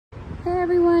Hey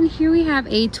everyone, here we have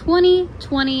a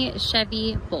 2020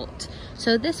 Chevy Bolt.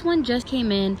 So this one just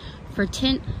came in for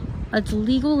tint. It's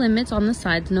legal limits on the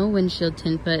sides, no windshield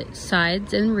tint, but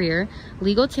sides and rear,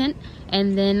 legal tint,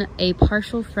 and then a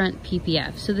partial front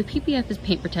PPF. So the PPF is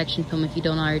paint protection film, if you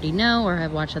don't already know or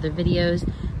have watched other videos.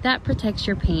 That protects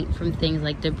your paint from things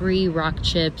like debris, rock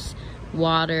chips,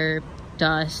 water,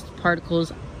 dust,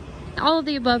 particles, all of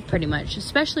the above pretty much,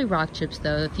 especially rock chips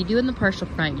though. If you do in the partial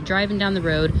front, you're driving down the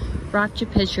road, rock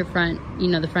chip hits your front, you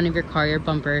know, the front of your car, your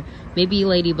bumper, maybe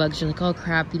ladybugs, you're like, oh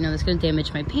crap, you know, that's gonna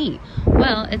damage my paint.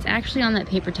 Well, it's actually on that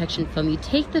paint protection film. You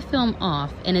take the film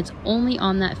off and it's only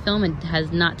on that film and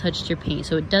has not touched your paint,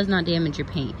 so it does not damage your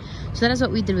paint. So that is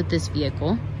what we did with this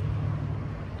vehicle.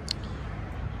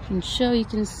 You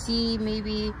can see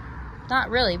maybe, not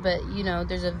really, but you know,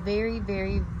 there's a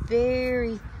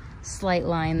very slight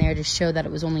line there to show that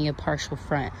it was only a partial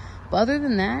front. But other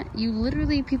than that, you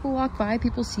literally, people walk by,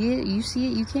 people see it, you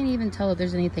can't even tell if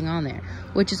there's anything on there,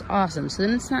 which is awesome. So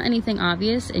then it's not anything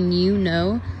obvious and you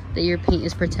know that your paint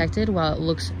is protected while it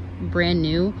looks brand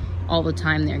new all the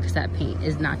time there, because that paint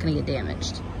is not going to get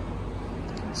damaged.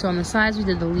 So on the sides we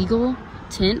did the legal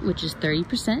tint, which is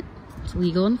 30%. It's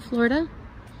legal in Florida.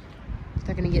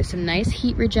 They're going to get some nice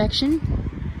heat rejection.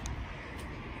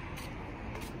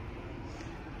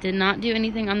 Did not do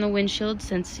anything on the windshield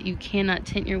since you cannot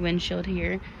tint your windshield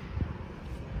here.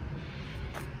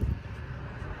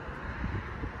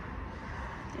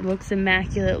 It looks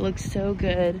immaculate, it looks so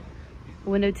good.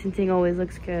 Window tinting always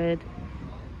looks good.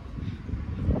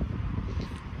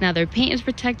 Now their paint is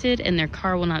protected and their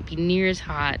car will not be near as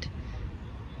hot.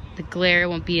 The glare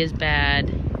won't be as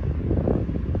bad.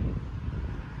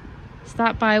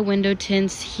 Stop by Window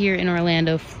Tints here in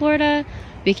Orlando, Florida.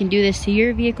 We can do this to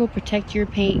your vehicle, protect your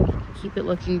paint, keep it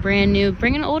looking brand new.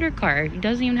 Bring an older car. It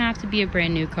doesn't even have to be a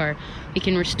brand new car. We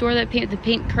can restore that paint with the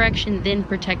paint correction, then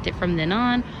protect it from then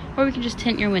on, or we can just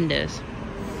tint your windows.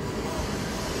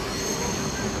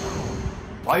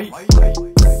 Bye.